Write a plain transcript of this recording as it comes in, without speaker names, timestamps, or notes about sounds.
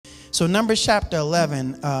So Numbers chapter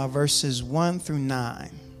 11, verses 1 through 9.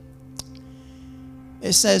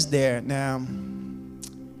 It says there, now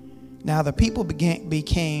the people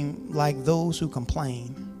became like those who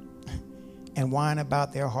complain and whine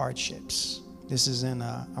about their hardships. This is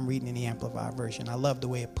I'm reading in the Amplified version. I love the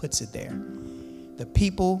way it puts it there. The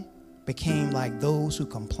people became like those who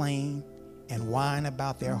complain and whine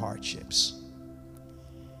about their hardships.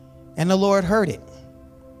 And the Lord heard it.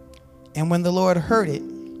 And when the Lord heard it,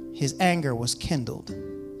 his anger was kindled.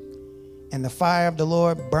 And the fire of the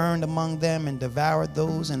Lord burned among them and devoured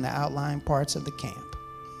those in the outlying parts of the camp.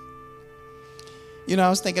 I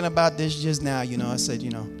was thinking about this just now. I said,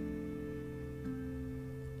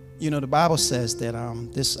 the Bible says that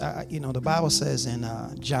the Bible says in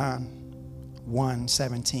John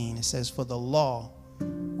 1:17, it says, for the law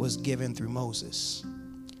was given through Moses,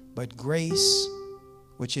 but grace,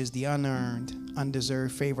 which is the unearned,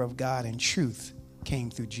 undeserved favor of God and truth,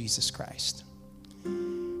 came through Jesus Christ.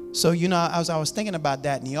 So, as I was thinking about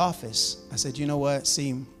that in the office, I said, you know what?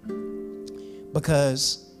 See,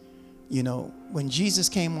 because, when Jesus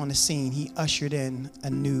came on the scene, he ushered in a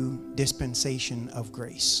new dispensation of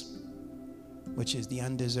grace, which is the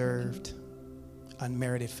undeserved,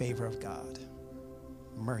 unmerited favor of God.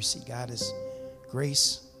 Mercy. God is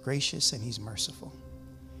gracious, and he's merciful.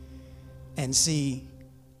 And see,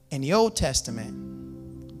 in the Old Testament,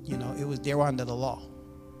 they were under the law.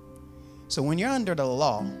 So when you're under the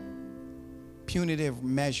law, punitive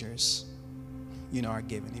measures, are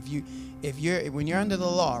given. When you're under the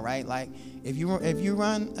law, right? Like if you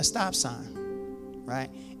run a stop sign, right,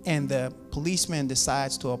 and the policeman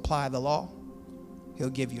decides to apply the law, he'll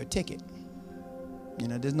give you a ticket.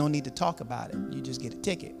 There's no need to talk about it. You just get a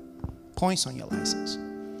ticket, points on your license.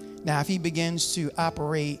 Now, if he begins to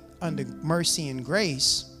operate under mercy and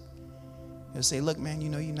grace, he'll say, look, man,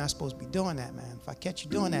 you're not supposed to be doing that, man. If I catch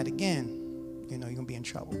you doing that again, you're going to be in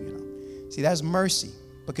trouble, See, that's mercy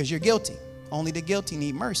because you're guilty. Only the guilty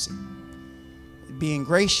need mercy. Being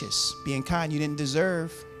gracious, being kind, you didn't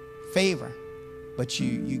deserve favor, but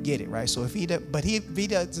you get it, right? So if he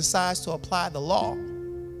decides to apply the law,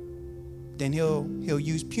 then he'll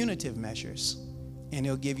use punitive measures, and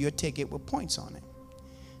he'll give you a ticket with points on it.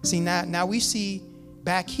 See, now we see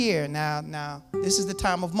back here, now this is the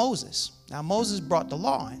time of Moses. Now Moses brought the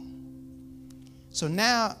law in. So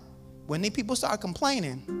now when the people start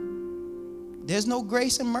complaining, there's no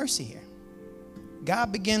grace and mercy here.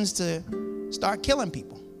 God begins to start killing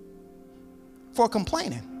people for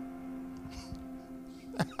complaining.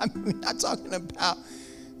 We're not talking about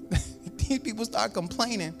these people start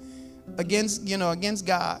complaining against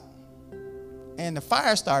God, and the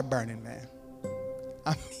fire start burning, man.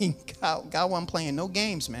 God wasn't playing no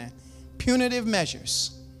games, man. Punitive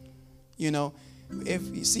measures. If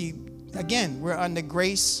you see, again, we're under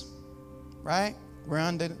grace, right? We're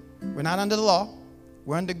not under the law.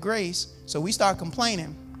 We're under grace. So we start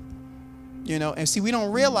complaining, and see, we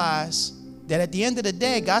don't realize that at the end of the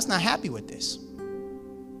day, God's not happy with this.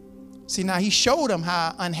 See, now he showed them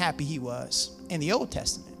how unhappy he was in the Old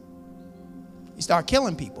Testament. He started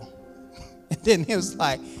killing people. And then he was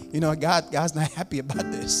like, God's not happy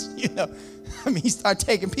about this. He started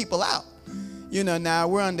taking people out. Now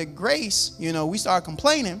we're under grace. We start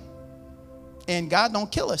complaining, and God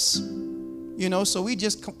don't kill us. So we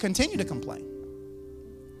just continue to complain.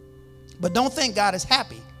 But don't think God is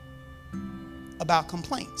happy about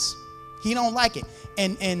complaints. He don't like it.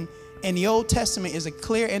 And the Old Testament is a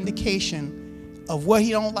clear indication of what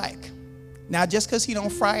he don't like. Now, just because he don't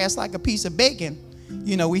fry us like a piece of bacon,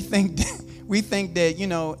 we think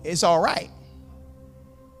that, it's all right.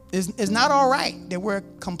 It's not all right that we're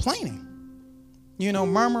complaining,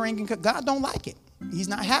 murmuring. God don't like it. He's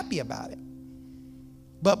not happy about it.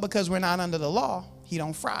 But because we're not under the law, he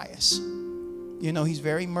don't fry us. He's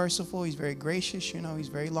very merciful. He's very gracious. He's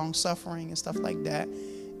very long-suffering and stuff like that.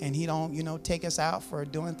 And he don't, take us out for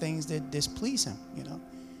doing things that displease him.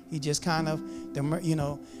 He just kind of,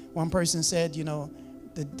 one person said,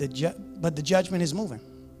 but the judgment is moving.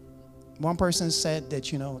 One person said that,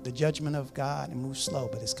 the judgment of God moves slow,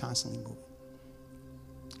 but it's constantly moving.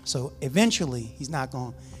 So eventually, he's not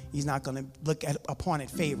going to look upon it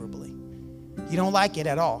favorably. He don't like it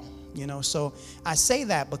at all. So I say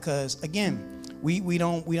that because, again, we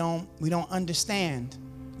don't understand,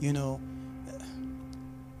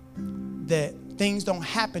 that things don't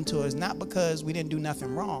happen to us not because we didn't do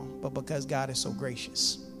nothing wrong, but because God is so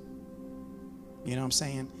gracious. You know what I'm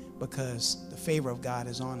saying? Because the favor of God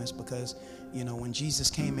is on us, because, when Jesus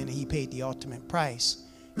came in and he paid the ultimate price,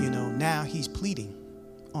 now he's pleading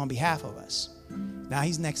on behalf of us. Now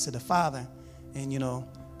he's next to the Father, and,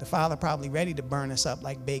 The Father probably ready to burn us up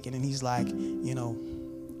like bacon, and he's like, you know,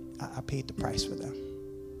 I paid the price for them,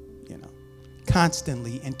 you know,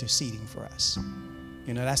 constantly interceding for us.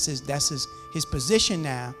 You know, that's his position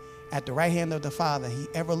now at the right hand of the Father. He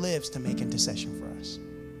ever lives to make intercession for us.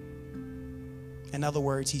 In other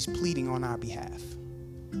words, he's pleading on our behalf.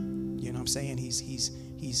 You know what I'm saying?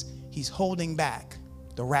 He's holding back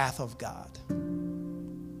the wrath of God,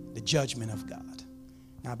 the judgment of God.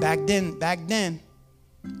 Now back then,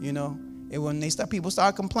 you know, when people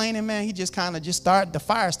start complaining, man, he just kind of the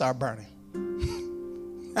fire start burning.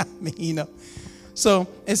 I mean, you know. So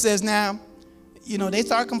it says now, you know, they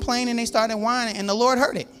start complaining, they started whining, and the Lord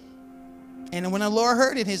heard it. And when the Lord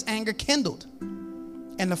heard it, his anger kindled.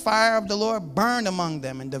 And the fire of the Lord burned among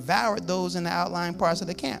them and devoured those in the outlying parts of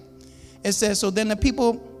the camp. It says, so then the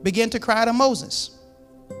people began to cry to Moses.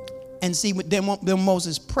 And see, then when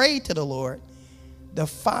Moses prayed to the Lord, the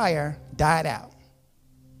fire died out.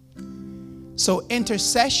 So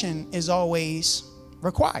intercession is always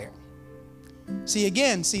required.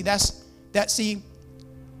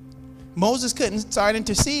 Moses couldn't start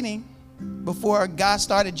interceding before God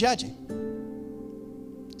started judging.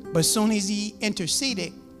 But as soon as he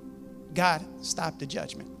interceded, God stopped the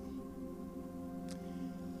judgment.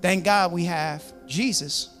 Thank God we have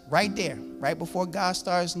Jesus right there, right before God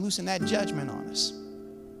starts loosing that judgment on us.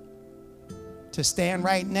 To sitting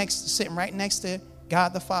right next to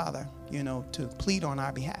God the Father, you know, to plead on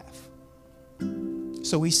our behalf.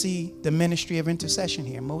 So we see the ministry of intercession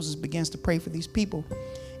here. Moses begins to pray for these people,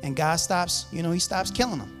 and God stops, you know, he stops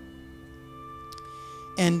killing them.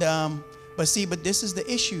 And but this is the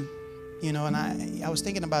issue, you know, and I was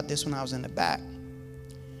thinking about this when I was in the back.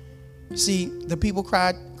 See, the people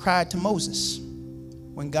cried to Moses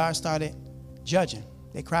when God started judging.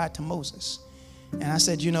 They cried to Moses. And I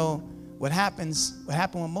said, you know, what happened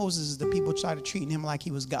with Moses is the people started treating him like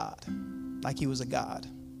he was God, like he was a God.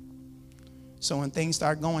 So when things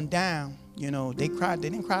started going down, you know, they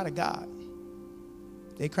didn't cry to God.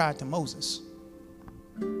 They cried to Moses.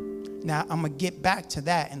 Now, I'm going to get back to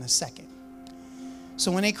that in a second.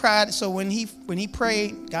 So when he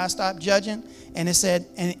prayed, God stopped judging, and it said,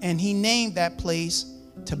 and he named that place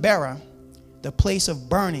Taberah, the place of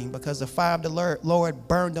burning, because the fire of the Lord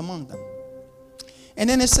burned among them. And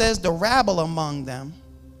then it says, the rabble among them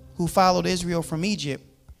who followed Israel from Egypt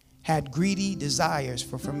had greedy desires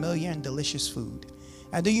for familiar and delicious food.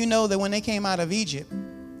 Now, do you know that when they came out of Egypt,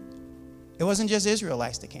 it wasn't just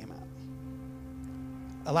Israelites that came out.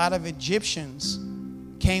 A lot of Egyptians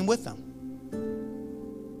came with them.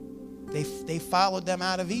 They followed them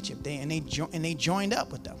out of Egypt, and they joined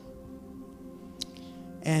up with them.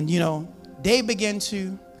 And, you know, they began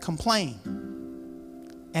to complain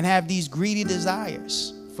and have these greedy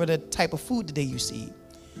desires for the type of food that they used to eat.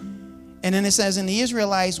 And then it says, and the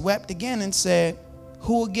Israelites wept again and said,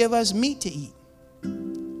 who will give us meat to eat?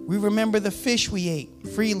 We remember the fish we ate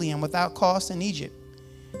freely and without cost in Egypt,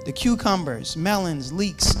 the cucumbers, melons,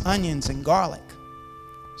 leeks, onions, and garlic.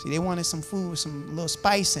 See, they wanted some food with some little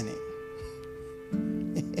spice in it.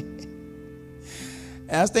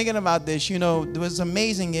 And I was thinking about this, you know, what's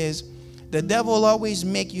amazing is the devil will always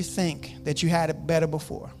make you think that you had it better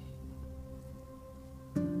before.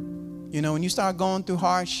 You know, when you start going through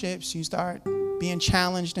hardships, you start being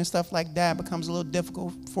challenged and stuff like that, it becomes a little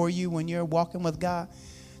difficult for you when you're walking with God.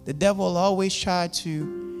 The devil will always try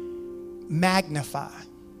to magnify,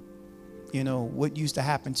 you know, what used to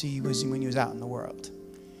happen to you when you was out in the world.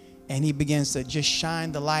 And he begins to just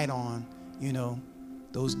shine the light on, you know,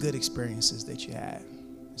 those good experiences that you had.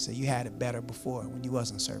 So you had it better before when you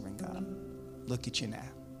wasn't serving God. Look at you now.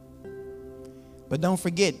 But don't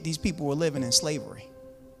forget, these people were living in slavery.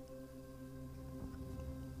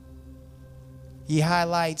 He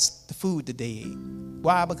highlights the food that they eat.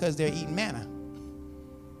 Why? Because they're eating manna.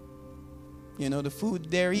 You know, the food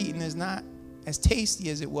they're eating is not as tasty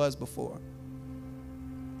as it was before.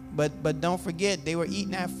 But don't forget, they were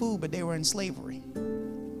eating that food, but they were in slavery.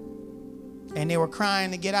 And they were crying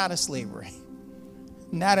to get out of slavery.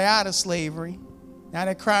 Now they're out of slavery. Now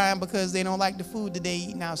they're crying because they don't like the food that they're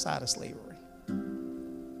eating outside of slavery.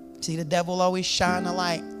 See, the devil will always shine a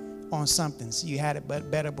light on something. So you had it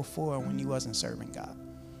better before when you wasn't serving God.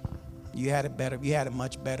 You had it better. You had it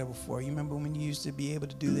much better before. You remember when you used to be able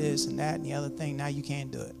to do this and that and the other thing. Now you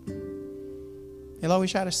can't do it. He'll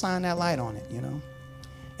always try to shine that light on it, you know.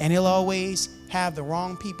 And he'll always have the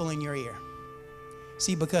wrong people in your ear.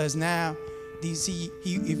 See, because now,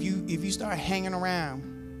 if you start hanging around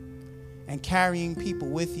and carrying people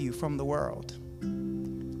with you from the world,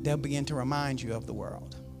 they'll begin to remind you of the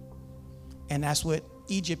world. And that's what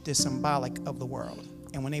Egypt is symbolic of, the world.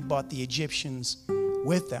 And when they brought the Egyptians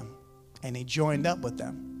with them and they joined up with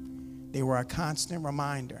them, they were a constant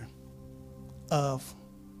reminder of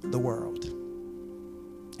the world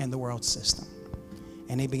and the world system.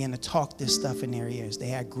 And they began to talk this stuff in their ears. They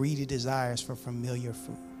had greedy desires for familiar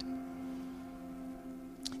food.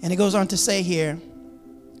 And it goes on to say here,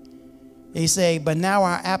 they say, but now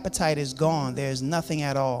our appetite is gone. There is nothing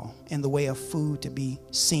at all in the way of food to be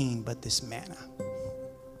seen but this manna.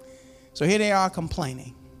 So here they are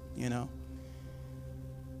complaining, you know.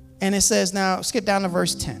 And it says now, skip down to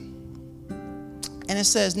verse 10. And it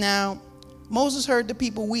says, now Moses heard the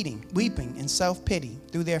people weeping in self-pity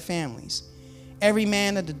through their families, every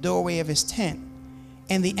man at the doorway of his tent.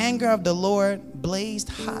 And the anger of the Lord blazed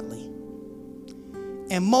hotly.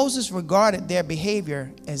 And Moses regarded their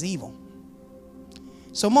behavior as evil.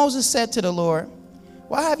 So Moses said to the Lord,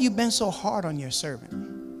 why have you been so hard on your servant?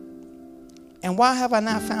 And why have I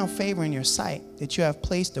not found favor in your sight that you have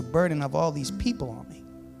placed the burden of all these people on me?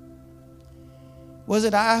 Was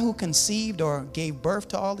it I who conceived or gave birth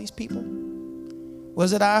to all these people?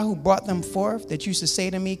 Was it I who brought them forth that you should say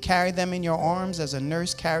to me, carry them in your arms as a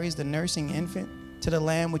nurse carries the nursing infant to the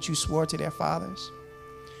land which you swore to their fathers?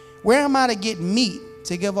 Where am I to get meat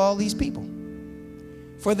to give all these people?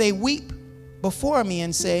 For they weep before me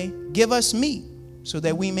and say, give us meat so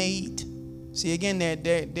that we may eat. See, again,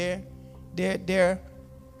 they're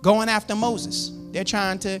going after Moses. They're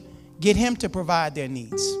trying to get him to provide their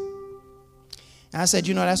needs. And I said,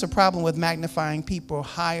 you know, that's a problem with magnifying people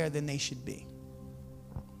higher than they should be.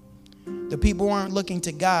 The people weren't looking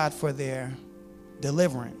to God for their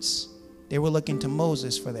deliverance. They were looking to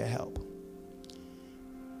Moses for their help.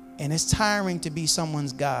 And it's tiring to be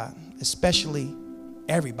someone's God, especially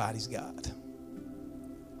everybody's God.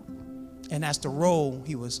 And that's the role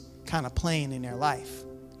he was kind of playing in their life.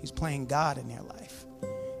 He's playing God in their life.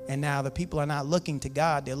 And now the people are not looking to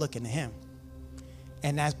God, they're looking to him.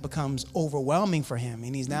 And that becomes overwhelming for him.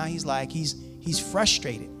 And he's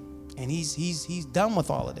frustrated. And he's done with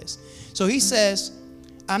all of this. So he says,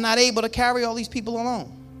 I'm not able to carry all these people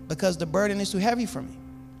alone because the burden is too heavy for me.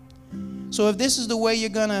 So if this is the way you're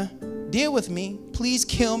going to deal with me, please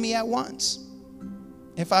kill me at once.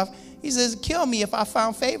 He says, kill me if I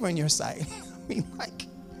found favor in your sight. I mean,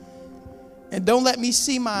 and don't let me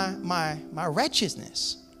see my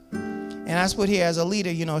wretchedness. And that's what here as a leader,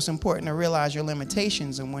 you know, it's important to realize your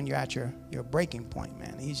limitations and when you're at your breaking point,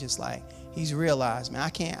 man. He's just like, he's realized, man,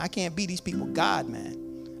 I can't be these people God, man.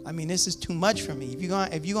 I mean, this is too much for me. If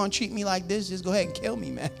you're gonna treat me like this, just go ahead and kill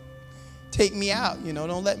me, man. Take me out, you know,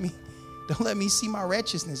 don't let me see my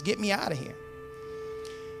wretchedness. Get me out of here.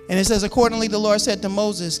 And it says, accordingly, the Lord said to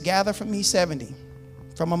Moses, gather for me 70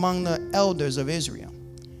 from among the elders of Israel,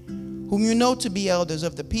 whom you know to be elders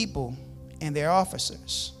of the people and their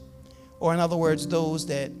officers. Or in other words, those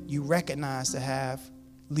that you recognize to have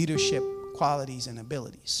leadership qualities and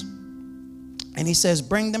abilities. And he says,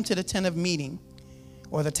 bring them to the tent of meeting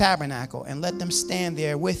or the tabernacle and let them stand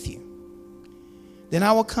there with you. Then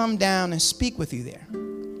I will come down and speak with you there.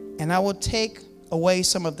 And I will take away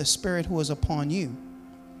some of the spirit who is upon you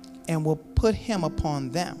and will put him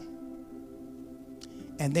upon them.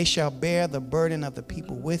 And they shall bear the burden of the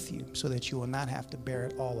people with you so that you will not have to bear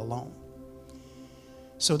it all alone.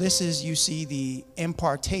 So this is, you see, the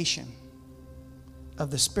impartation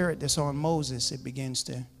of the spirit that's on Moses. It begins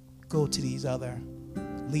to go to these other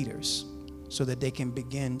leaders so that they can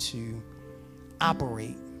begin to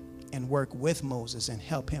operate and work with Moses and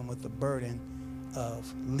help him with the burden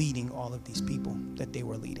of leading all of these people that they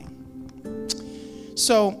were leading.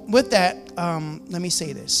 So with that, let me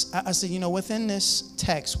say this. I said, you know, within this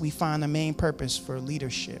text, we find the main purpose for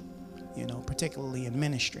leadership, you know, particularly in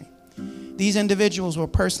ministry. These individuals were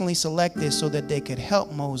personally selected so that they could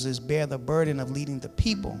help Moses bear the burden of leading the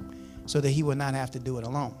people so that he would not have to do it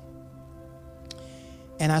alone.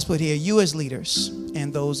 And I put here, you as leaders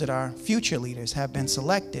and those that are future leaders have been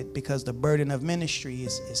selected because the burden of ministry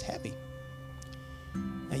is heavy.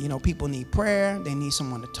 And, you know, people need prayer. They need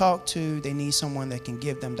someone to talk to. They need someone that can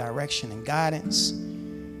give them direction and guidance.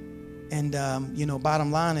 And, you know,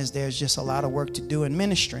 bottom line is there's just a lot of work to do in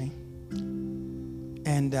ministry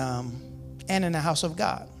and in the house of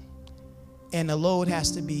God. And the load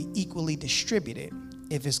has to be equally distributed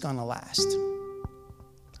if it's going to last,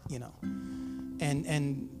 you know.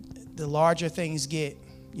 And the larger things get,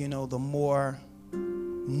 you know, the more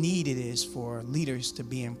need it is for leaders to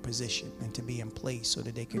be in position and to be in place so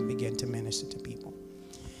that they can begin to minister to people.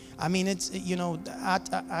 I mean, it's, you know,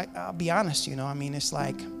 I'll be honest, you know, I mean, it's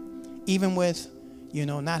like, even with, you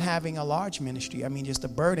know, not having a large ministry, I mean, just the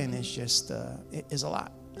burden is just, it is a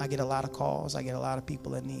lot. I get a lot of calls. I get a lot of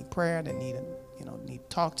people that need prayer, that need, need to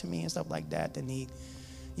talk to me and stuff like that, that need,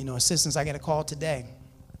 assistance. I get a call today.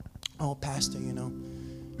 Oh, Pastor,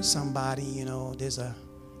 somebody, there's a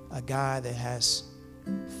guy that has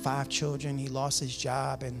 5 children. He lost his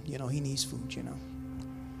job and, he needs food,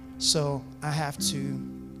 So I have to,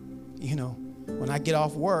 when I get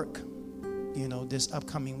off work, this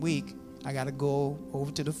upcoming week, I got to go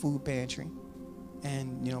over to the food pantry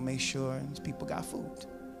and, make sure these people got food.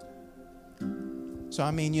 So,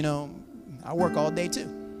 I work all day too.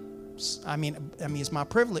 It's my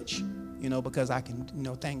privilege, because I can,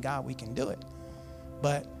 thank God we can do it.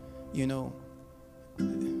 But,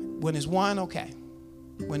 when it's one, okay.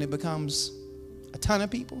 When it becomes a ton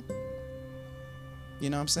of people,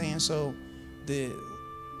 So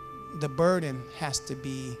the burden has to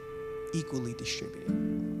be equally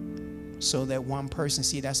distributed so that one person,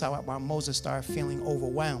 see, that's how Moses started feeling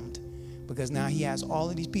overwhelmed, because now he has all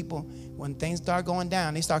of these people. When things start going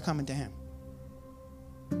down, they start coming to him.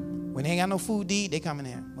 When they ain't got no food to eat, they coming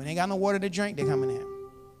to him. When they ain't got no water to drink, they coming to him.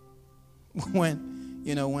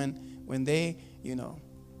 When they,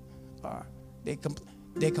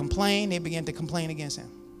 they complain, they begin to complain against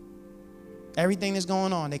him. Everything that's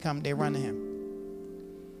going on, they run to him.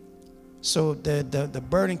 So the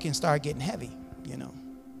burden can start getting heavy,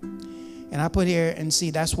 And I put here, and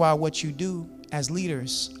see, that's why what you do as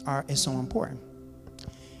leaders is so important.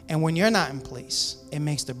 And when you're not in place, it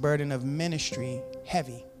makes the burden of ministry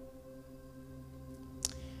heavy.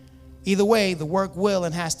 Either way, the work will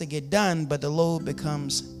and has to get done, but the load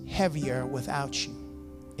becomes heavier without you.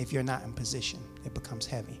 If you're not in position, it becomes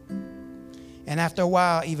heavy. And after a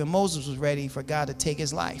while, even Moses was ready for God to take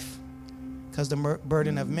his life, because the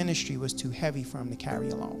burden of ministry was too heavy for him to carry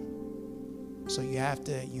alone. So you have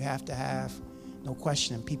to have, no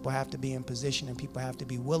question, people have to be in position, and people have to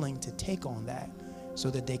be willing to take on that so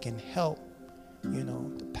that they can help,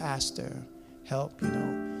 the pastor, help,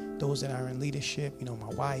 those that are in leadership,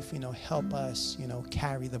 my wife, help us,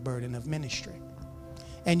 carry the burden of ministry.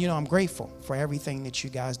 And, I'm grateful for everything that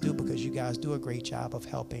you guys do, because you guys do a great job of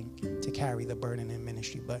helping to carry the burden in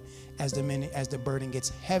ministry. But as the burden gets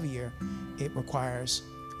heavier, it requires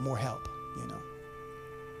more help,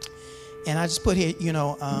 And I just put here,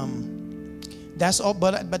 that's all.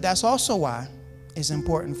 But that's also why it's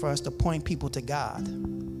important for us to point people to God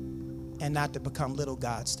and not to become little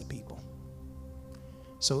gods to people.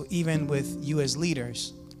 So even with you as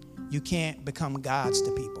leaders, you can't become gods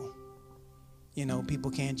to people.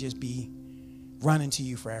 People can't just be running to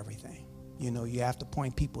you for everything. You have to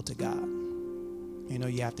point people to God.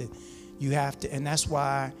 You have to, and that's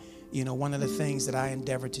why, one of the things that I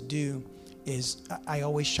endeavor to do is I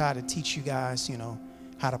always try to teach you guys,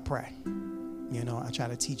 how to pray. I try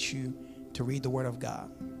to teach you to read the Word of God,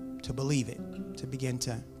 to believe it, to begin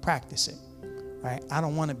to practice it. Right? I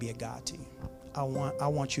don't want to be a God to you. I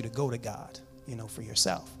want you to go to God, for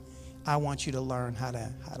yourself. I want you to learn how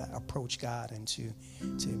to approach God and to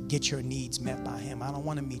get your needs met by Him. I don't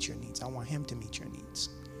want to meet your needs. I want Him to meet your needs,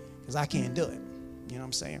 because I can't do it. You know what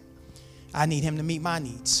I'm saying? I need Him to meet my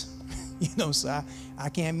needs. So I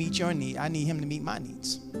can't meet your need. I need Him to meet my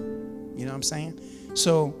needs. You know what I'm saying?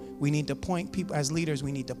 So we need to point people, as leaders,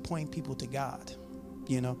 we need to point people to God.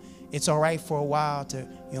 It's all right for a while to,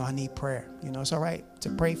 I need prayer. It's all right to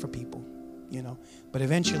pray for people, but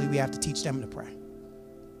eventually we have to teach them to pray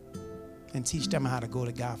and teach them how to go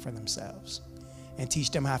to God for themselves and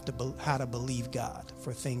teach them how to believe God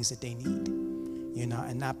for things that they need,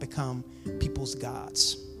 and not become people's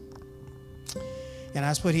gods. And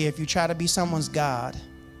I just put here, if you try to be someone's God,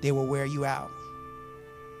 they will wear you out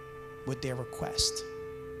with their request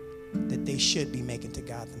that they should be making to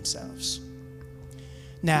God themselves.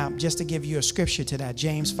 Now, just to give you a scripture to that,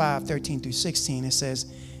 James 5:13-16, it says,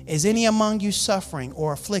 is any among you suffering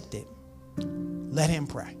or afflicted? Let him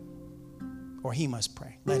pray. Or he must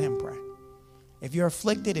pray. Let him pray. If you're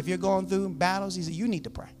afflicted, if you're going through battles, he said, you need to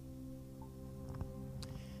pray.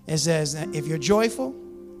 It says, if you're joyful,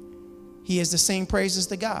 he is to sing praises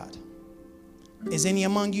to God. Is any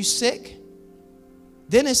among you sick?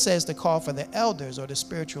 Then it says to call for the elders or the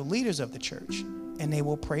spiritual leaders of the church, and they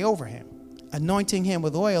will pray over him, anointing him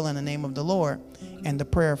with oil in the name of the Lord. And the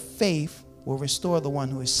prayer of faith will restore the one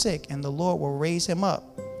who is sick, and the Lord will raise him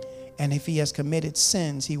up. And if he has committed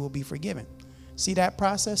sins, he will be forgiven. See that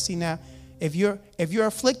process? See, now, if you're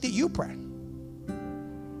afflicted, you pray.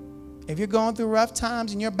 If you're going through rough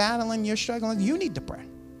times and you're battling, you're struggling, you need to pray.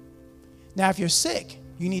 Now, if you're sick,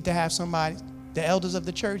 you need to have somebody, the elders of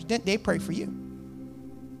the church, they pray for you.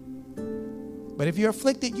 But if you're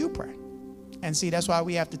afflicted, you pray. And see, that's why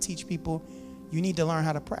we have to teach people, you need to learn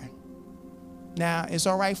how to pray. Now, it's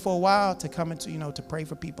all right for a while to come into, to pray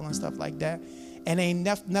for people and stuff like that. And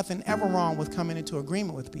ain't nothing ever wrong with coming into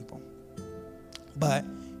agreement with people. But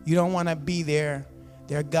you don't want to be their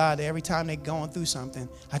God every time they're going through something.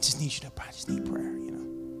 I just need you to pray. I just need prayer,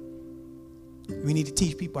 We need to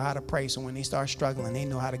teach people how to pray so when they start struggling, they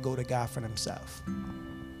know how to go to God for themselves.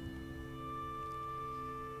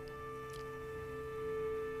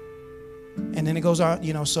 And then it goes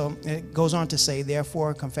on, so it goes on to say,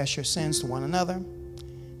 therefore, confess your sins to one another.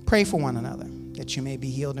 Pray for one another, that you may be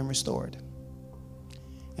healed and restored.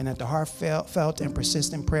 And that the heartfelt and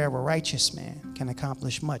persistent prayer of a righteous man can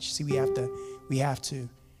accomplish much. See, we have to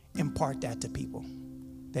impart that to people.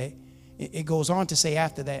 It goes on to say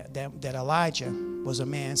after that Elijah was a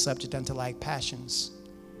man subject unto like passions,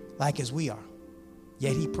 like as we are.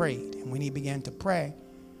 Yet he prayed. And when he began to pray,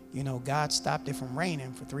 God stopped it from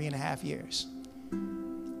raining for 3.5 years.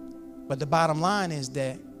 But the bottom line is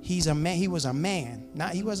that he was a man.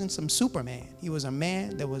 He wasn't some Superman. He was a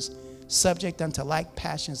man that was subject unto like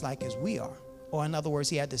passions like as we are. Or in other words,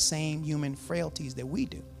 he had the same human frailties that we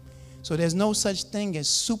do. So there's no such thing as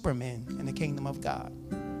supermen in the kingdom of God.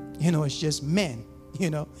 It's just men,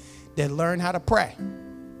 that learn how to pray.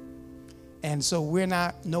 And so we're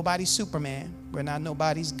not nobody's Superman. We're not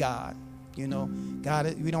nobody's God.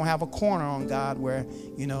 God, we don't have a corner on God where,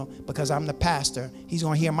 because I'm the pastor, he's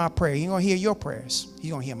going to hear my prayer. He's going to hear your prayers.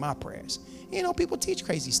 He's going to hear my prayers. People teach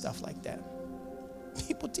crazy stuff like that.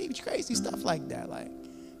 People teach crazy stuff like that.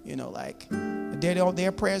 Like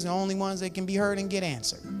their prayers are the only ones that can be heard and get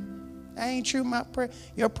answered. That ain't true.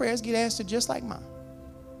 Your prayers get answered just like mine.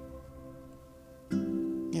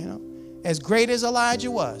 As great as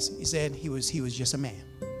Elijah was, he said he was just a man.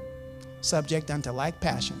 Subject unto like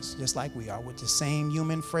passions, just like we are, with the same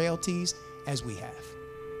human frailties as we have.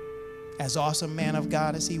 As awesome man of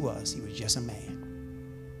God as he was just a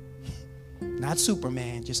man. Not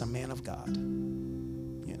Superman, just a man of God.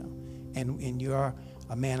 And you're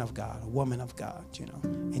a man of God, a woman of God,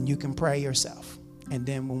 and you can pray yourself. And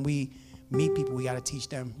then when we meet people, we got to teach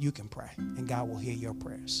them you can pray, and God will hear your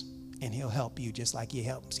prayers, and he'll help you just like he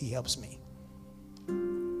helps me.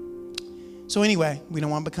 So anyway, we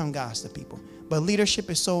don't want to become gods to people. But leadership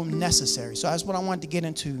is so necessary. So that's what I wanted to get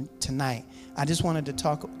into tonight. I just wanted to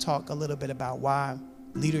talk a little bit about why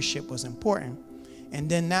leadership was important. And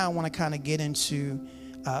then now I want to kind of get into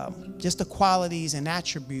just the qualities and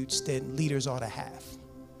attributes that leaders ought to have.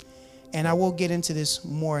 And I will get into this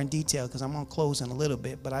more in detail because I'm going to close in a little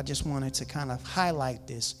bit. But I just wanted to kind of highlight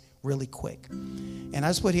this really quick. And I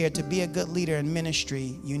just put here, to be a good leader in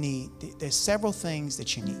ministry, there's several things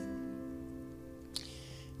that you need.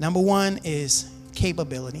 Number one is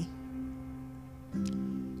capability.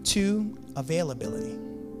 2, availability.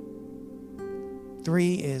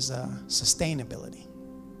 3 is sustainability.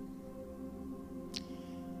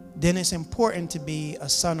 Then it's important to be a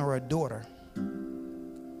son or a daughter.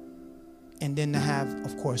 And then to have,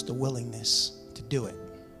 of course, the willingness to do it.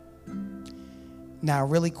 Now,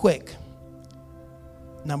 really quick.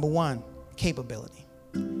 Number 1, capability.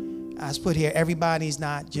 I just put here, everybody's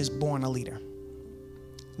not just born a leader.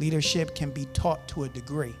 Leadership can be taught to a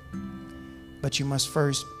degree, but you must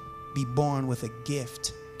first be born with a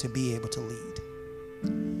gift to be able to lead.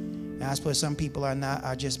 Now, I suppose some people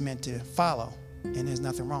are just meant to follow, and there's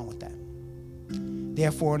nothing wrong with that.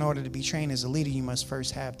 Therefore, in order to be trained as a leader, you must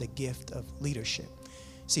first have the gift of leadership.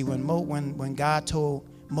 See, when God told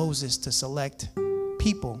Moses to select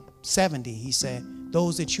people, 70, he said,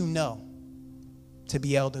 those that you know to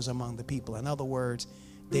be elders among the people. In other words,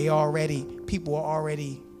 people are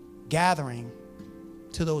already gathering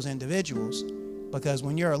to those individuals, because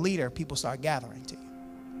when you're a leader, people start gathering to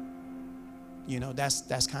you.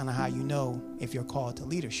 That's kind of how you know if you're called to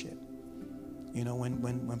leadership.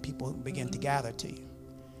 When people begin to gather to you.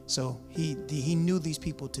 So he knew these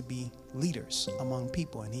people to be leaders among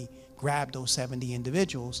people, and he grabbed those 70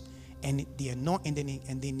 individuals, and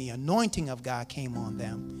then the anointing of God came on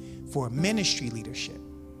them for ministry leadership.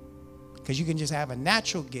 Because you can just have a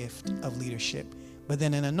natural gift of leadership, but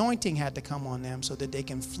then an anointing had to come on them so that they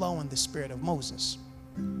can flow in the spirit of Moses.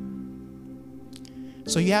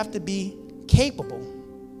 So you have to be capable,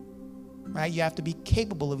 right? You have to be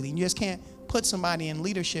capable of leading. You just can't put somebody in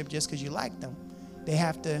leadership just because you like them. They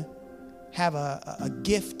have to have a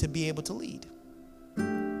gift to be able to lead.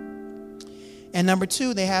 And number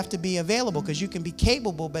 2, they have to be available, because you can be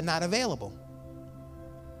capable but not available.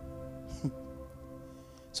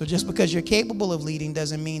 So just because you're capable of leading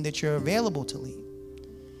doesn't mean that you're available to lead.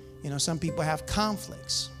 Some people have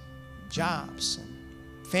conflicts, jobs,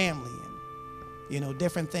 and family, and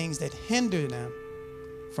different things that hinder them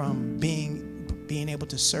from being being able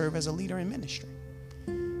to serve as a leader in ministry.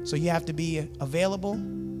 So you have to be available,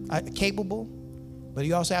 capable, but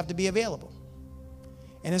you also have to be available.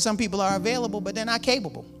 And then some people are available, but they're not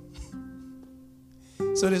capable.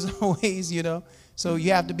 So there's always, so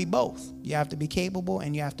you have to be both. You have to be capable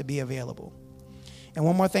and you have to be available. And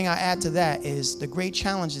one more thing I add to that is the great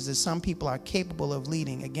challenge is that some people are capable of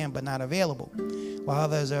leading, again, but not available, while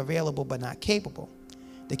others are available but not capable.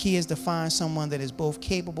 The key is to find someone that is both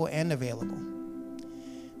capable and available.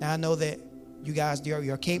 Now, I know that you guys,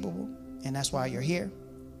 you're capable, and that's why you're here,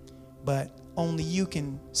 but only you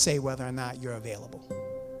can say whether or not you're available.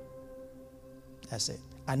 That's it.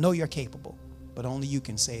 I know you're capable, but only you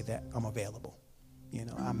can say that I'm available.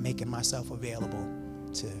 I'm making myself available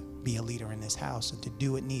to be a leader in this house and to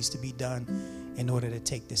do what needs to be done in order to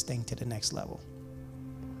take this thing to the next level.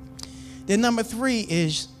 Then number 3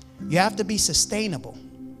 is you have to be sustainable.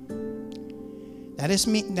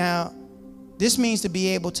 Now this means to be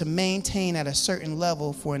able to maintain at a certain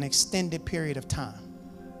level for an extended period of time.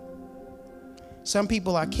 Some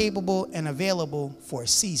people are capable and available for a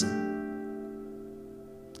season.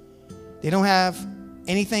 They don't have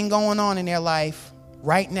anything going on in their life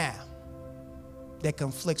right now that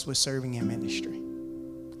conflicts with serving in ministry.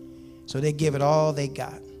 So they give it all they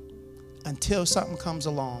got until something comes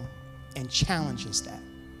along and challenges that.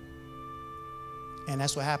 And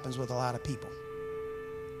that's what happens with a lot of people.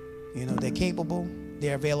 They're capable,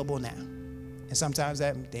 they're available now. And sometimes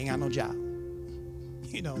that they ain't got no job.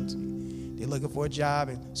 They're looking for a job,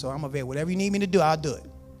 and so I'm available. Whatever you need me to do, I'll do it.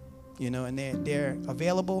 And they're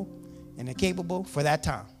available and they're capable for that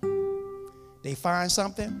time. They find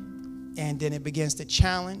something, and then it begins to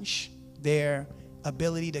challenge their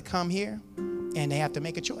ability to come here, and they have to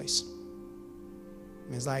make a choice.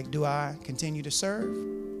 It's like, do I continue to serve,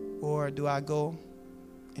 or do I go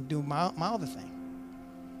and do my other thing?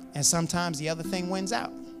 And sometimes the other thing wins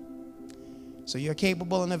out. So you're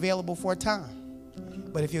capable and available for a time.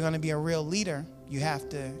 But if you're going to be a real leader, you have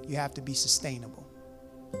to be sustainable.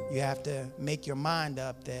 You have to make your mind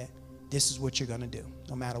up that this is what you're going to do,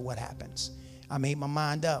 no matter what happens. I made my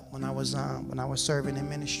mind up when I was serving in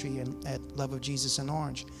ministry at Love of Jesus in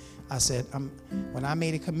Orange. I said, when I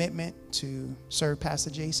made a commitment to serve Pastor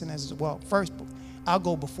Jason first, I'll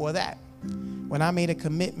go before that. When I made a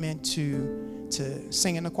commitment to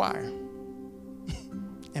sing in the choir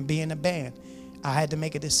and be in the band, I had to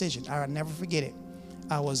make a decision. I'll never forget it.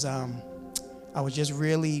 I was just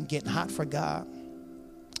really getting hot for God,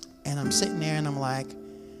 and I'm sitting there and I'm like,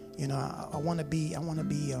 I want to be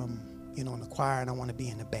in the choir, and I want to be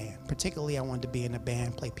in the band. Particularly, I wanted to be in the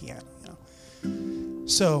band, play piano.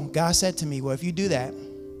 So God said to me, well, if you do that,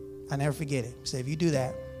 I never forget it. He said, if you do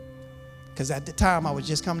that, because at the time I was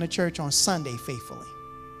just coming to church on Sunday faithfully.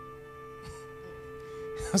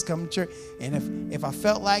 I was coming to church, and if I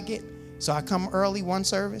felt like it, so I come early one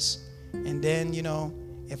service, and then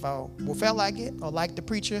if I felt like it or like the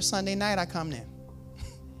preacher Sunday night, I come then.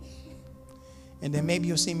 And then maybe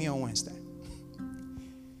you'll see me on Wednesday.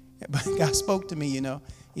 But God spoke to me,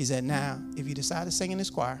 He said, now, if you decide to sing in this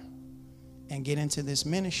choir and get into this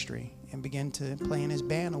ministry and begin to play in this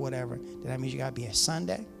band or whatever, then that means you got to be here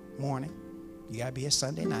Sunday morning, you got to be here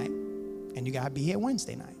Sunday night, and you got to be here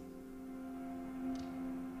Wednesday night.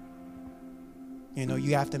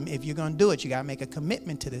 You have to, if you're going to do it, you got to make a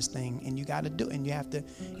commitment to this thing, and you got to do it, and you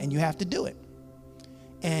have to do it.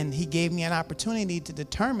 And He gave me an opportunity to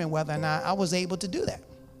determine whether or not I was able to do that.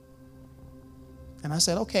 And I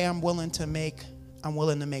said, okay, I'm willing to make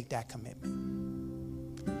that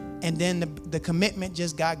commitment. And then the commitment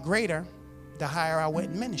just got greater the higher I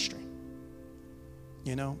went in ministry.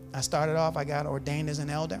 I started off, I got ordained as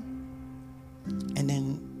an elder. And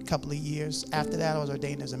then a couple of years after that, I was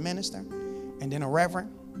ordained as a minister, and then a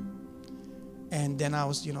reverend. And then I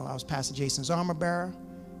was Pastor Jason's armor bearer.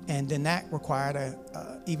 And then that required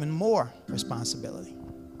even more responsibility.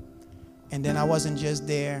 And then I wasn't just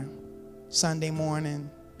there Sunday morning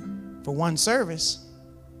for one service,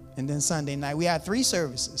 and then Sunday night. We had 3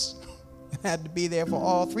 services. I had to be there for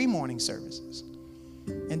all 3 morning services.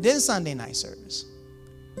 And then Sunday night service.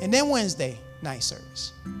 And then Wednesday night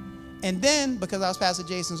service. And then, because I was Pastor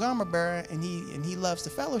Jason's armor bearer, and he loves the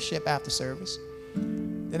fellowship after service,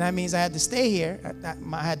 then that means I had to stay here.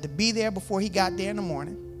 I had to be there before he got there in the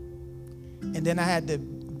morning. And then I had to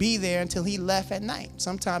be there until he left at night.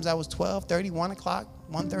 Sometimes I was 12:30, 1 o'clock,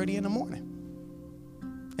 1:30 in the morning.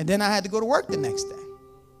 And then I had to go to work the next day.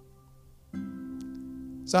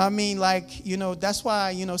 So I mean, that's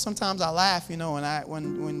why, sometimes I laugh, when I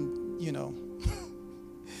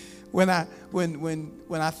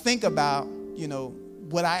think about,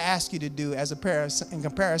 what I ask you to do as a parent in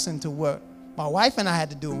comparison to what my wife and I had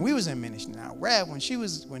to do when we was in ministry. Now, Rev, when she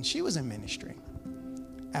was in ministry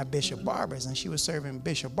at Bishop Barber's, and she was serving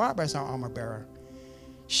Bishop Barber as our armor bearer,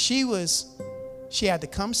 she had to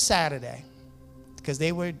come Saturday because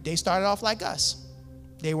they started off like us.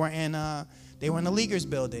 They were in the Leaguers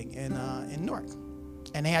building in Newark,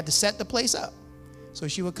 and they had to set the place up. So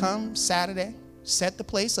she would come Saturday, set the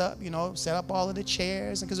place up, set up all of the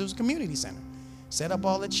chairs, because it was a community center. Set up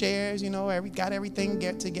all the chairs, got everything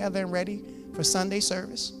get together and ready for Sunday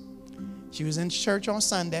service. She was in church on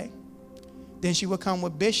Sunday. Then she would come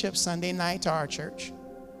with Bishop Sunday night to our church.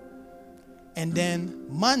 And then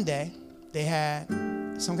Monday, they had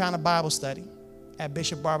some kind of Bible study at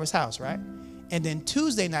Bishop Barber's house, right? And then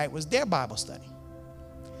Tuesday night was their Bible study.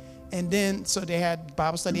 And then, so they had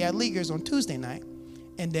Bible study at Leaguers on Tuesday night.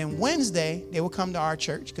 And then Wednesday, they would come to our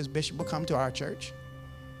church, because Bishop would come to our church.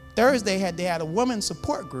 Thursday, they had a women's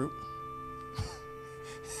support group.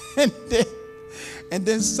 and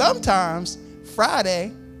then sometimes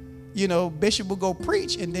Friday, Bishop would go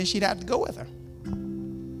preach, and then she'd have to go with her.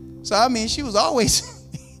 So, I mean, she was always,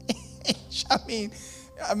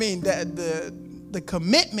 the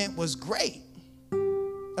commitment was great.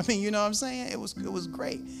 I mean, you know what I'm saying? It was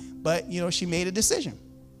great. But, she made a decision.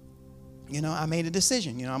 I made a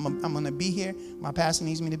decision. I'm going to be here. My pastor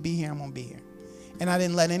needs me to be here. I'm going to be here. And I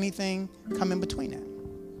didn't let anything come in between that.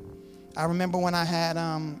 I remember when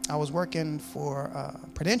I was working for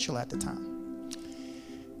Prudential at the time.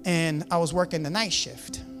 And I was working the night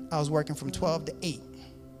shift. I was working from 12 to 8.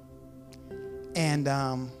 And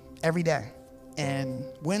every day. And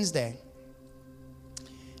Wednesday,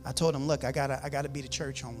 I told him, look, I gotta be to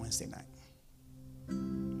church on Wednesday night.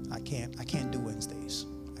 I can't do Wednesdays.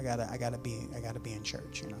 I gotta be in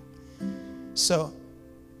church, So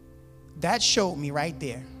that showed me right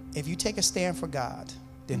there, if you take a stand for God,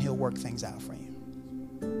 then he'll work things out for you.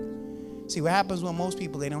 See, what happens with most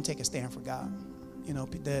people, they don't take a stand for God.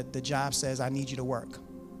 The job says, I need you to work.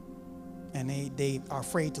 And they are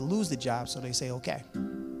afraid to lose the job, so they say, okay.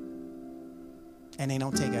 And they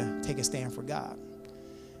don't take a stand for God.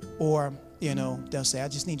 Or, they'll say, I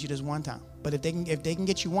just need you this one time. But if they can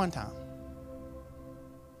get you one time,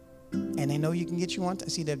 and they know you can get you one time.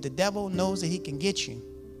 See, the devil knows that he can get you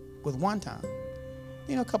with one time.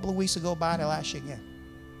 A couple of weeks will go by, they'll ask you again.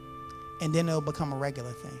 And then it'll become a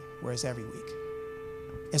regular thing, where it's every week.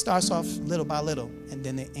 It starts off little by little, and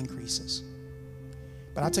then it increases.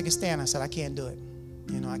 But I took a stand. I said, I can't do it.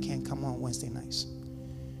 I can't come on Wednesday nights.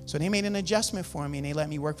 So they made an adjustment for me, and they let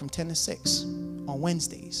me work from 10 to 6 on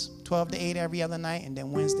Wednesdays. 12 to 8 every other night, and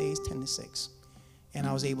then Wednesdays 10 to 6. And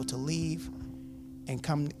I was able to leave and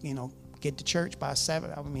come, get to church by 7.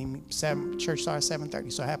 Church started at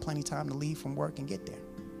 7:30, so I had plenty of time to leave from work and get there.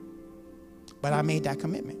 But I made that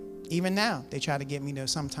commitment. Even now, they try to get me to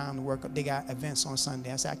some time to work. They got events on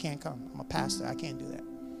Sunday. I said, I can't come. I'm a pastor. I can't do that.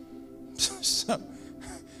 So,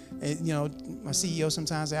 my CEO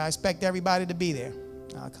sometimes says, I expect everybody to be there.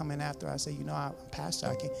 I'll come in after. I say, I'm a pastor.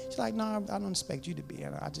 I can't. She's like, no, I don't expect you to be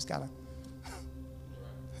there. I just got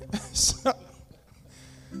to. So,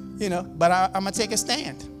 but I'm going to take a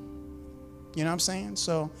stand. You know what I'm saying?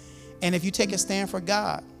 So, and if you take a stand for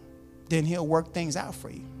God, then he'll work things out for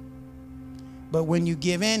you. But when you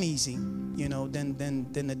give in easy,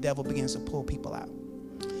 then the devil begins to pull people out.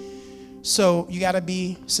 So you got to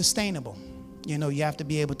be sustainable. You have to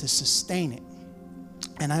be able to sustain it.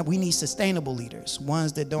 And we need sustainable leaders,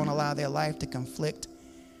 ones that don't allow their life to conflict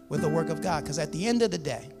with the work of God. Because at the end of the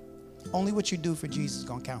day, only what you do for Jesus is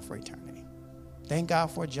going to count for eternity. Thank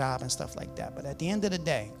God for a job and stuff like that. But at the end of the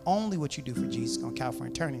day, only what you do for Jesus is going to count for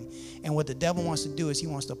eternity. And what the devil wants to do is he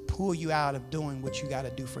wants to pull you out of doing what you got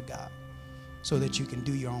to do for God so that you can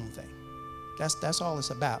do your own thing. That's all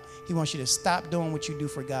it's about. He wants you to stop doing what you do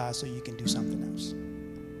for God so you can do something else.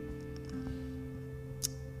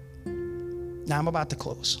 Now, I'm about to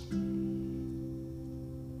close.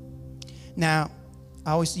 Now,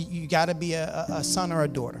 you got to be a son or a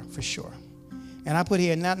daughter, for sure. And I put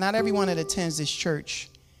here, not everyone that attends this church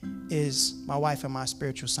is my wife and my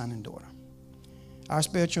spiritual son and daughter. Our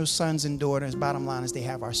spiritual sons and daughters, bottom line is they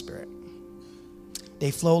have our spirit.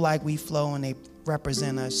 They flow like we flow, and they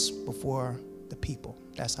represent us before the people.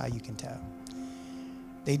 That's how you can tell.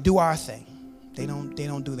 They do our thing. They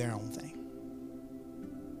don't do their own thing.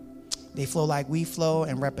 They flow like we flow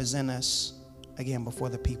and represent us, again, before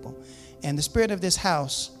the people. And the spirit of this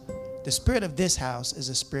house is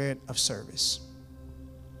a spirit of service.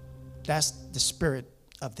 That's the spirit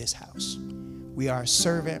of this house. We are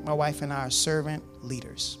servant, my wife and I are servant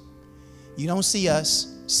leaders. You don't see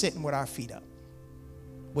us sitting with our feet up,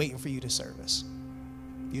 waiting for you to serve us.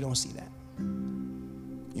 You don't see that.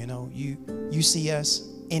 You know, you see us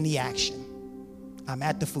in the action. I'm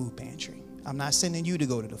at the food pantry. I'm not sending you to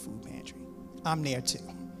go to the food pantry. I'm there too.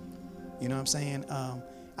 You know what I'm saying?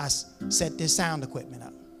 I set this sound equipment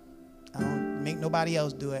up. I don't make nobody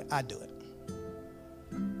else do it. I do it.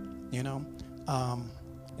 You know,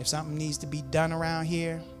 if something needs to be done around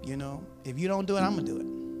here, you know, if you don't do it, I'm going to do it.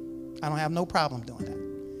 I don't have no problem doing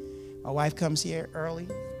that. My wife comes here early,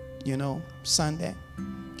 you know, Sunday,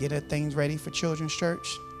 get her things ready for children's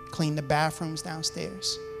church, clean the bathrooms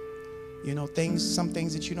downstairs. You know, some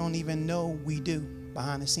things that you don't even know we do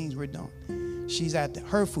behind the scenes we're doing. She's at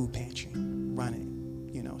her food pantry running,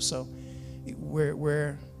 you know. So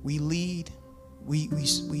we lead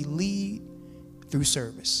through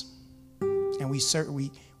service, and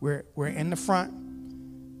we're in the front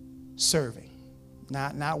serving,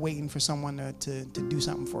 not waiting for someone to do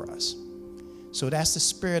something for us. So that's the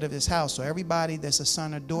spirit of this house. So everybody that's a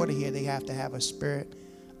son or daughter here, they have to have a spirit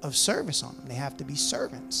of service on them. They have to be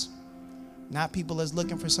servants, not people that's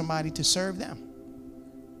looking for somebody to serve them.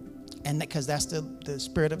 And because that's the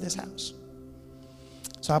spirit of this house.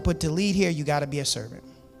 So I put to lead here, you got to be a servant.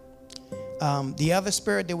 The other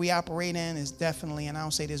spirit that we operate in is definitely, and I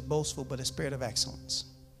don't say this boastful, but a spirit of excellence.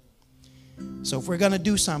 So if we're going to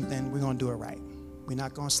do something, we're going to do it right. We're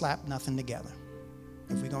not going to slap nothing together.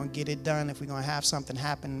 If we're going to get it done, if we're going to have something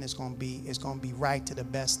happen, it's going to be right to the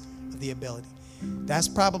best of the ability. That's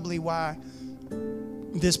probably why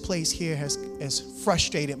this place here has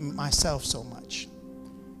frustrated myself so much.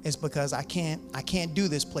 It's because I can't do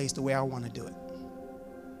this place the way I want to do it.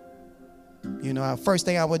 You know, the first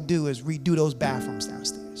thing I would do is redo those bathrooms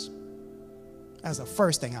downstairs. That's the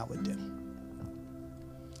first thing I would do.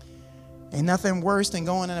 Ain't nothing worse than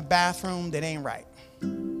going in a bathroom that ain't right.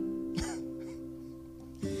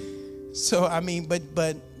 So, I mean, but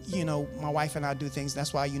you know, my wife and I do things.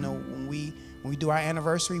 That's why, you know, when we do our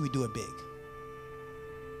anniversary, we do it big.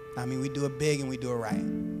 I mean, we do it big and we do it right.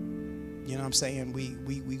 You know what I'm saying?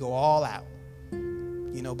 We go all out.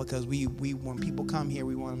 You know, because we when people come here,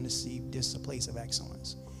 we want them to see this is a place of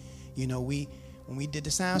excellence. You know, when we did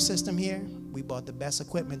the sound system here, we bought the best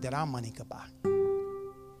equipment that our money could buy.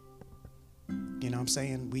 You know what I'm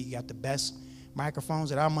saying? We got the best microphones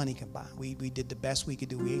that our money can buy. We did the best we could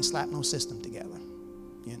do. We ain't slapped no system together.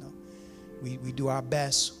 You know, we do our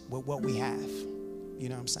best with what we have. You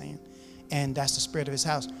know what I'm saying? And that's the spirit of his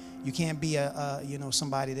house. You can't be you know,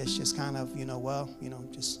 somebody that's just kind of, you know, well, you know,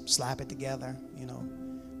 just slap it together. You know,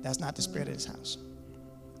 that's not the spirit of his house.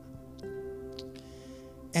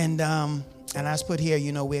 And I just put here,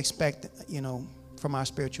 you know, we expect, you know, from our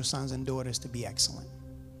spiritual sons and daughters to be excellent.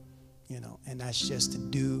 You know, and that's just to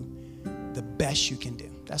do the best you can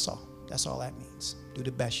do. That's all. That's all that means. Do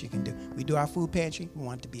the best you can do. We do our food pantry. We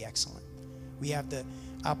want it to be excellent.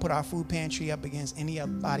 I'll put our food pantry up against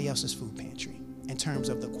anybody else's food pantry in terms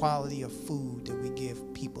of the quality of food that we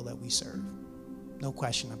give people that we serve. No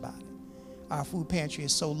question about it. Our food pantry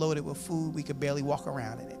is so loaded with food, we could barely walk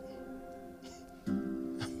around in it.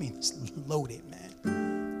 I mean, it's loaded,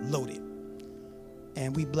 man. Loaded.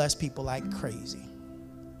 And we bless people like crazy,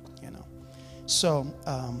 you know. So,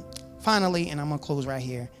 finally, and I'm going to close right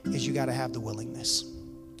here, is you got to have the willingness.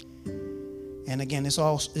 And again, this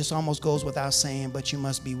almost goes without saying, but you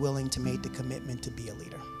must be willing to make the commitment to be a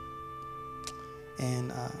leader.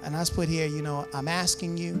 And I just put here, you know, I'm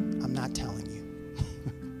asking you, I'm not telling you.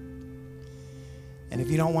 And if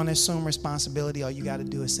you don't want to assume responsibility, all you got to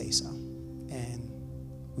do is say so. And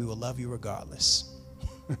we will love you regardless.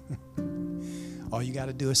 All you got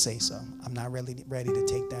to do is say so. I'm not really ready to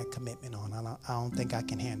take that commitment on. I don't think I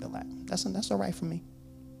can handle that. That's all right for me.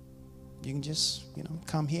 You can just, you know,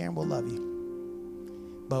 come here and we'll love you.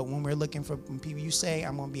 But when we're looking for when people, you say,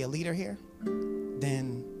 I'm going to be a leader here,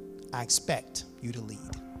 then I expect you to lead.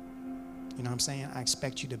 You know what I'm saying? I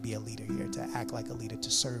expect you to be a leader here, to act like a leader, to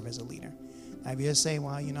serve as a leader. Now, if you just say,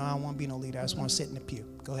 well, you know, I don't want to be no leader. I just want to sit in the pew.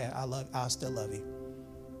 Go ahead. I'll still love you.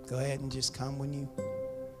 Go ahead and just come when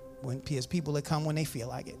there's people that come when they feel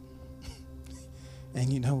like it.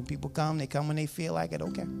 And, you know, when people come, they come when they feel like it.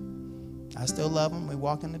 Okay. I still love them. We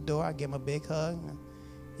walk in the door. I give them a big hug.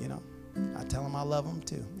 You know, I tell them I love them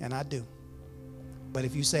too. And I do. But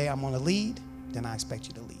if you say I'm going to lead, then I expect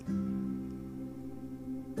you to lead.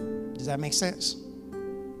 Does that make sense?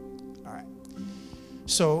 All right.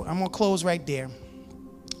 So I'm going to close right there.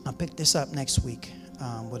 I'll pick this up next week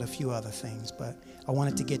with a few other things. But I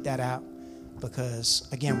wanted to get that out because,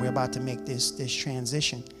 again, we're about to make this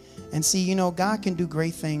transition. And see, you know, God can do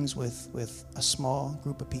great things with a small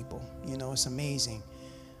group of people. You know, it's amazing.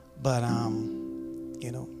 But,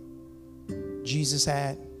 you know, Jesus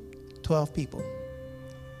had 12 people.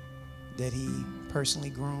 that he personally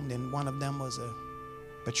groomed, and one of them was a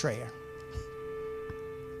betrayer.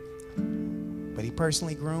 But he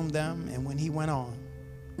personally groomed them, and when he went on,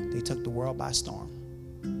 they took the world by storm.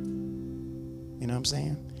 You know what I'm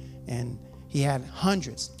saying? And he had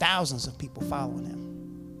hundreds, thousands of people following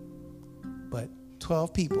him. But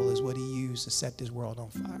 12 people is what he used to set this world on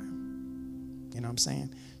fire. You know what I'm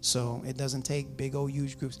saying? So it doesn't take big old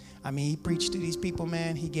huge groups. I mean, he preached to these people,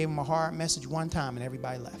 man. He gave them a hard message one time and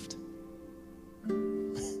everybody left.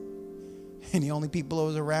 And the only people that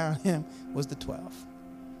was around him was the 12.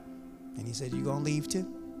 And he said, you gonna leave too?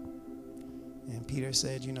 And Peter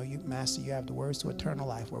said, you know, Master, you have the words to eternal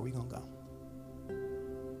life. Where we gonna go?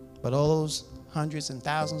 But all those hundreds and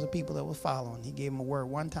thousands of people that were following, he gave them a word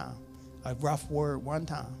one time, a rough word one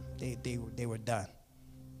time. They were done.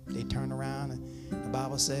 They turned around, and the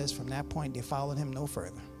Bible says from that point they followed him no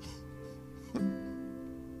further.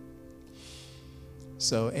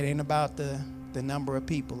 So it ain't about the number of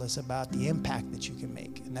people. It's about the impact that you can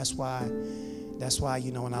make. And that's why,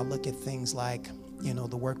 you know, when I look at things like, you know,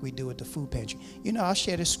 the work we do at the food pantry. You know, I'll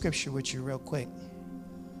share this scripture with you real quick.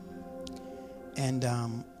 And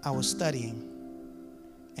I was studying,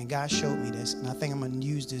 and God showed me this. And I think I'm going to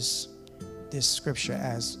use this scripture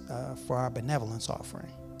as for our benevolence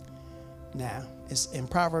offering. Now, it's in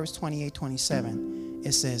Proverbs 28:27.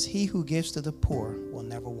 It says, he who gives to the poor will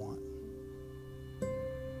never want.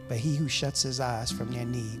 But he who shuts his eyes from their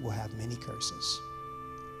need will have many curses.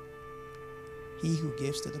 He who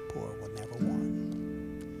gives to the poor will never want.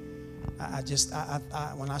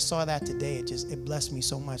 When I saw that today, it blessed me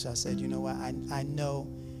so much. I said, you know what? I know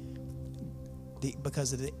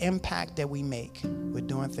because of the impact that we make with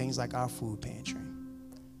doing things like our food pantry.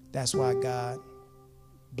 That's why God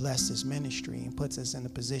blessed this ministry and puts us in a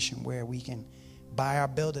position where we can buy our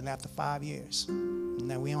building after 5 years.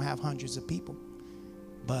 Now, we don't have hundreds of people,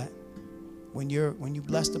 but when you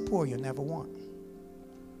bless the poor, you'll never want.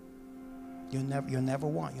 You'll never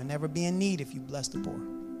want. You'll never be in need if you bless the poor.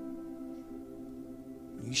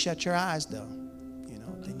 You shut your eyes, though, you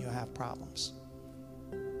know, then you'll have problems.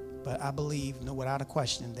 But I believe, without a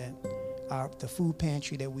question, that the food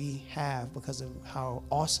pantry that we have, because of how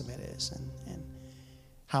awesome it is and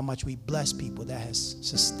how much we bless people, that has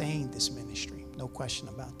sustained this ministry. No question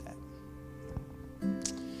about that.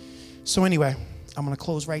 So anyway, I'm going to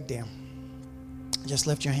close right there. Just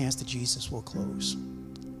lift your hands to Jesus. We'll close.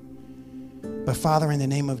 But Father, in the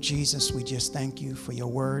name of Jesus, we just thank you for your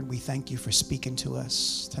word. We thank you for speaking to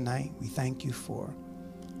us tonight. We thank you for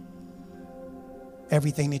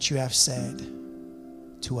everything that you have said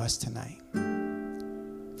to us tonight.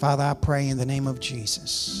 Father, I pray in the name of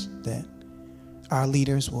Jesus that our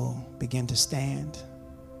leaders will begin to stand,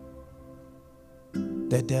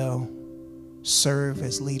 that they'll serve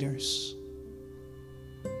as leaders,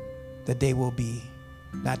 that they will be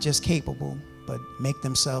not just capable, but make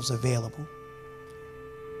themselves available.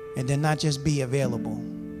 And then not just be available,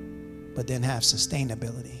 but then have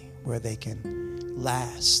sustainability where they can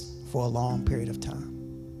last for a long period of time.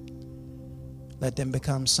 Let them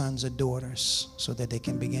become sons or daughters so that they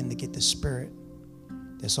can begin to get the spirit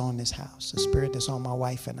that's on this house, the spirit that's on my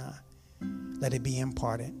wife and I. Let it be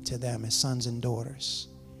imparted to them as sons and daughters,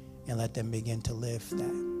 and let them begin to live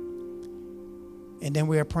that. And then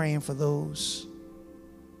we are praying for those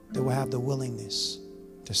that will have the willingness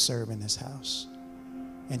to serve in this house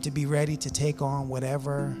and to be ready to take on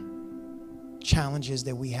whatever challenges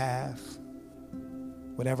that we have,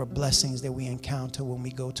 whatever blessings that we encounter when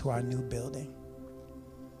we go to our new building.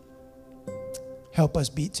 Help us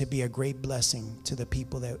to be a great blessing to the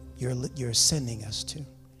people that you're sending us to.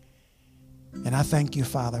 And I thank you,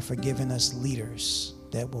 Father, for giving us leaders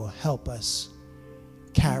that will help us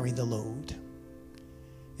carry the load.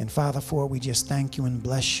 And Father, for it, we just thank you and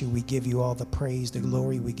bless you. We give you all the praise, the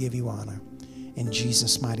glory. We give you honor. In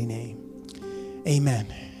Jesus' mighty name. Amen.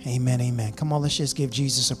 Amen. Amen. Come on, let's just give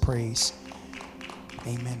Jesus a praise.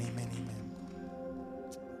 Amen. Amen. Amen.